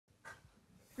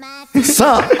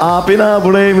さあ、アピナ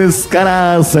ブレイムスか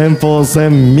ら先鋒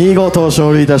戦見事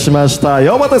勝利いたしました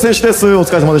山手選手です。お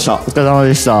疲れ様でした。お疲れ様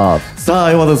でした。さ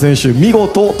あ、山手選手見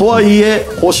事とはいえ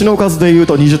星の数でいう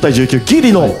と20対19ギ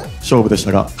リの勝負でし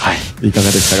たが、はい、いかが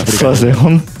でしたか。そうですね、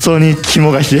本当に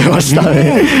肝が冷えました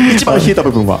ね。一番冷えた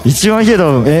部分は一番冷えた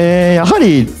部分、やは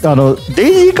りデ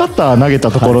イジーカッター投げ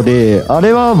たところで、あ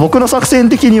れは僕の作戦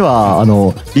的には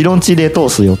理論値で通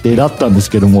す予定だったんです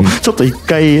けども、ちょっと一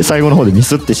回最後の方でミ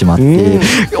スってしまって、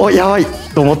おやばい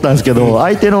と思ったんですけど、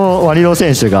相手のワニロー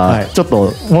選手がちょっ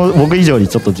と僕以上に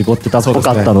ちょっと事故ってたっぽ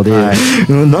かったので、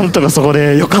なんとかそこ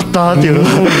でよかったっていうのが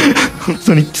本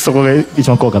当にそこが一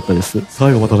番怖かったです。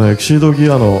最後またね、エキシードギ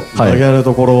アの投げ上げ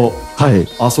ところ、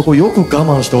あそこよく我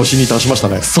慢して押しに出しました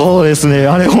ね。そうですね、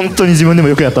あれ本当に自分でも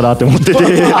よくやったなって思ってて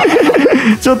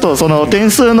ちょっとその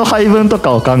点数の配分と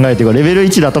かを考えて、レベル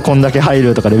1だとこんだけ入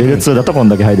るとかレベル2だとこん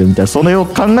だけ入るみたいな、それを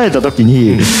考えた時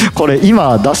にこれ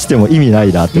今出しても意味な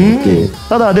いなって思って、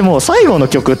ただでも最後の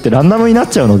曲ってランダムになっ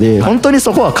ちゃうので、本当に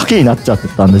そこは賭けになっちゃっ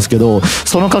たんですけど、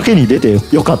その賭けに出て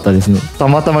よかったですね。た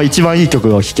またま一番いい曲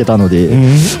が弾けたので、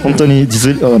本当に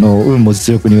運も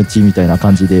実力にうちみたいな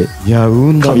感じで、いや、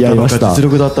運だったのか実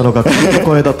力だったのか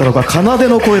声だったのか奏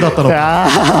の声だったの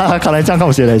か、かなえちゃんか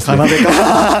もしれないですね。か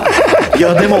い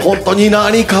やでも本当に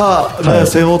何か、ね、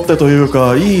背負ってという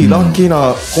か、いいラッキー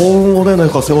な幸運をね、なん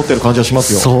か背負ってる感じがしま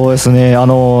すよ。そうですね、やっ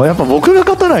ぱ僕が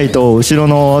勝たないと後ろ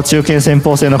の中堅先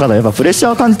鋒戦の方やっぱプレッシャ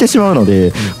ーを感じてしまうの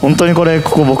で、本当にこ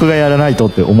こ僕がやらないとっ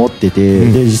て思ってて、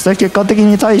で実際結果的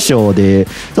に大将で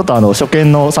ちょっと初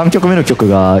見の3曲目の曲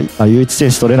が雄一選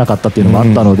手取れなかったっていうのもあ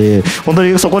ったので、本当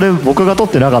にそこで僕が取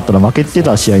ってなかったら負けて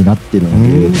た試合になってる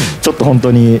ので、ちょっと本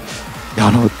当に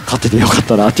勝っててよかっ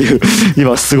たなっていう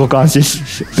今すごく安心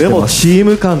してでもチー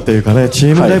ム感というかね、チ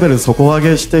ームレベル底上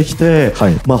げしてきて、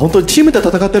まあ本当にチームで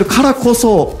戦ってるからこ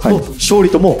その勝利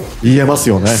とも言えます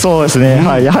よね。そうですね、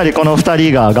やはりこの2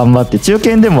人が頑張って中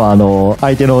堅でも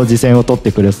相手の次戦を取っ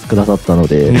てくださったの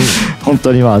で、本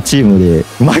当にチームで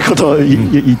うまいこと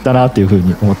いったなというふう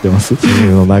に思ってます。チ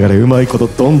ームの流れうまいこと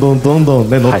どんどん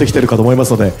ね乗ってきてるかと思いま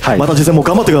すので、また次戦も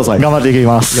頑張ってください。頑張っていき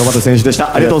ます。山手選手でし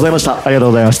た。ありがとうございました。ありがとう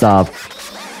ございました。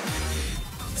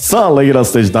さあ、レギュラー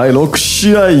ステージ第6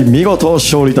試合見事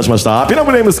勝利いたしましたアピナ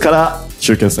ブレイムスから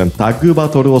中堅戦タッグバ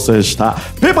トルを制した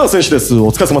ペーパー選手です。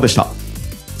お疲れ様でした。お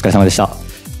疲れ様でした。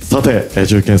さて、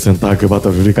中堅戦タッグバト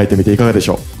ル振り返ってみていかがでし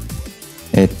ょ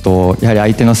う。やはり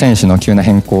相手の選手の急な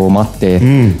変更もあって、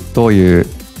どういう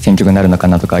戦局になるのか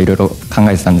なとかいろいろ考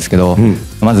えてたんですけど、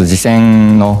まず次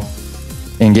戦の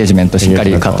エンゲージメントしっか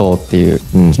り勝とうっていう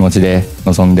気持ちで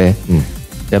臨んで、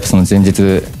やっぱその前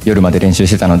日夜まで練習し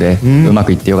てたので、うま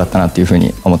くいってよかったなっていうふう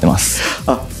に思ってます。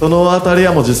そのあたり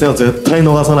はもう実戦は絶対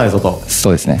逃さないぞと。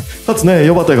そうですね。かつね、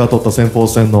ヨバテが取った先鋒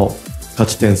戦の勝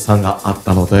ち点3があっ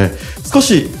たので、少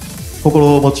し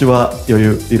心持ちは余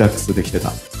裕リラックスできて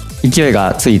た。勢い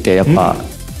がついてやっぱ、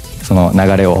その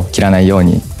流れを切らないよう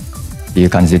にっていう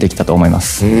感じでできたと思いま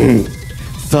す。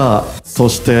さあ、そ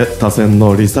して他戦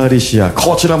のリサリシア、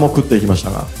こちらも食っていきました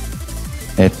が、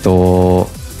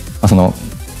その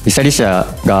リサリシア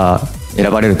が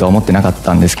選ばれるとは思ってなかっ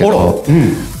たんですけど、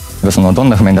そのどん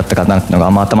な譜面だったかなっていうのがあ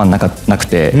んま頭になく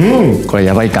て、これ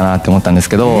やばいかなって思ったんです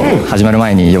けど、始まる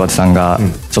前に岩手さんが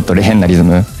ちょっと変なリズ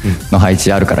ムの配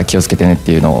置あるから気をつけてねっ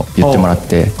ていうのを言ってもらっ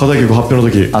て、課題曲発表の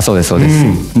時。そうですそうで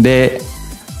す。で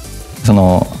そ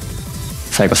の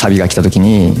最後サビが来た時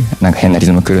になんか変なリ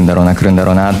ズム来るんだろう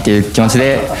なっていう気持ち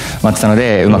で待ってたの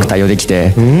で、うまく対応でき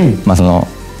て、その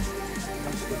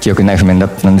記憶にない譜面だっ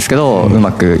たんですけど、う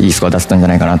まくいいスコア出せたんじゃ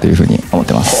ないかなというふうに思っ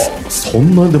てます。そ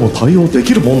んなにでも対応で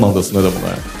きるもんなんですね。でも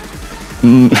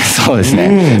ね、そうです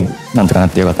ね、なんとかなっ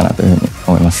てよかったなというふうに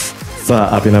思います。さ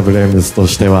あ、アピナブレイムスと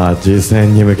しては次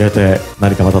戦に向けて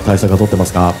何かまた対策が取ってま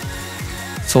すか。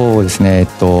そうですね、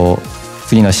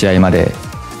次の試合まで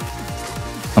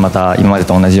また今まで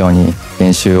と同じように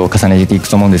練習を重ねていく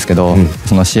と思うんですけど、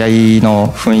その試合の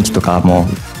雰囲気とかも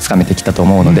つかめてきたと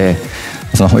思うので、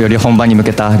そのより本番に向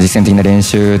けた実践的な練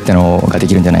習ってのがで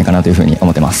きるんじゃないかなというふうに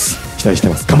思ってます。期待して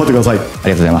ます。頑張ってください。ありがと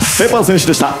うございます。ペーパー選手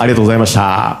でした。ありがとうございまし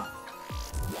た。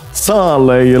さあ、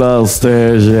レギュラーステ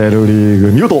ージ L リー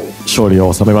グ見事勝利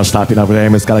を収めましたアピナブレイ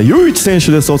ムスから雄一選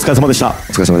手です。お疲れ様でした。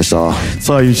お疲れ様でした。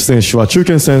さあ、雄一選手は中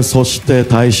堅戦、そして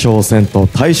大将戦と、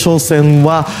大将戦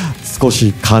は少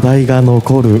し課題が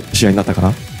残る試合になったか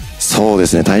な。そうで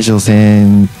すね、大将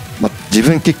戦、自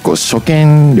分結構初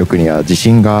見力には自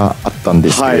信があったん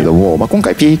ですけれども、今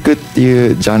回ピークって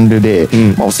いうジャンルで、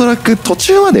おそらく途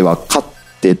中までは勝っ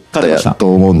ってた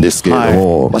と思うんですけれど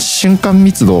も、まあ、瞬間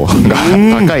密度が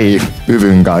高い部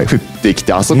分が降ってき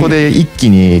て、あそこで一気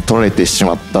に取られてし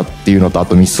まったっていうのと、あ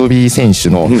とミソビ選手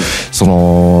のそ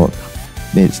の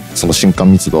瞬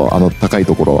間密度高い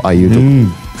ところ、ああいう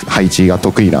配置が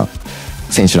得意な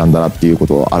選手なんだなっていうこ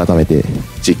とを改めて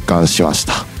実感しまし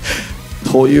た。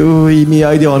という意味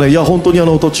合いではね、いや本当に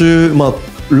途中、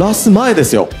ラス前で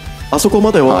すよ、あそこ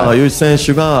まではユージ選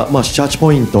手が7、8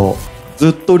ポイントず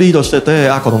っとリードしてて、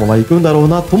このまま行くんだろう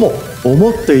なとも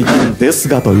思っていたんです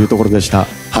がというところでした。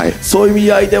はい、そういう意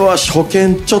味合いでは初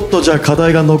見ちょっとじゃあ課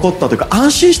題が残ったというか、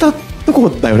安心したところ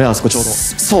だよね、あそこちょうど。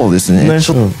そうですね、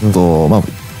ちょっと、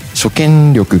初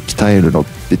見力鍛えるのっ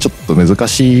てちょっと難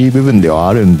しい部分では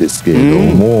あるんですけれど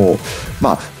も、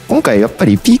今回やっぱ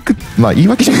りピーク、言い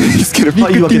訳じゃないですけど、ピー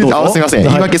クっていう、すみません、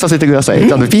言い訳させてください。ピ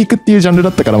ークっていうジャンルだ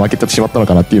ったから負けてしまったの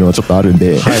かなっていうのはちょっとあるん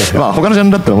で、他のジャン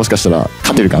ルだったらもしかしたら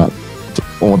勝てるかなと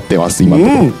思ってます、今の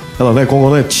ところ。ただね、今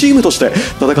後ね、チームとして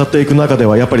戦っていく中で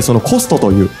はやっぱりそのコスト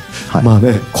という、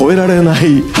超えられな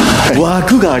い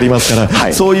枠がありますか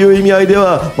ら、そういう意味合いで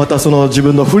はまたその自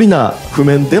分の不利な譜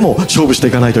面でも勝負して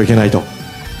いかないといけないと。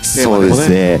そうです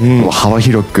ね、幅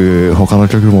広く他の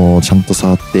曲もちゃんと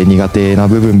触って、苦手な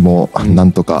部分もな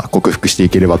んとか克服してい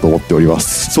ければと思っておりま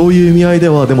す。そういう意味合いで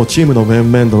はでもチームの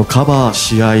面々のカバー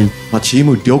試合、チー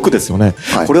ム力ですよね、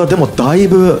これはでもだい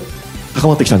ぶ高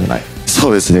まってきたんじゃない？そ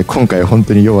うですね、今回本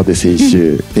当に岩手選手、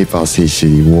ペーパー選手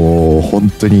にもう本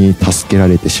当に助けら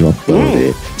れてしまったの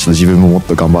で、ちょっと自分ももっ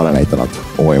と頑張らないとなと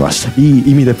思いました。い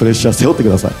い意味でプレッシャー背負ってく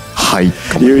ださい。はい、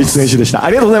ゆういち選手でした。あ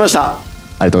りがとうございました。あ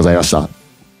りがとうございました。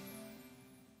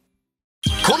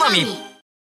コナミ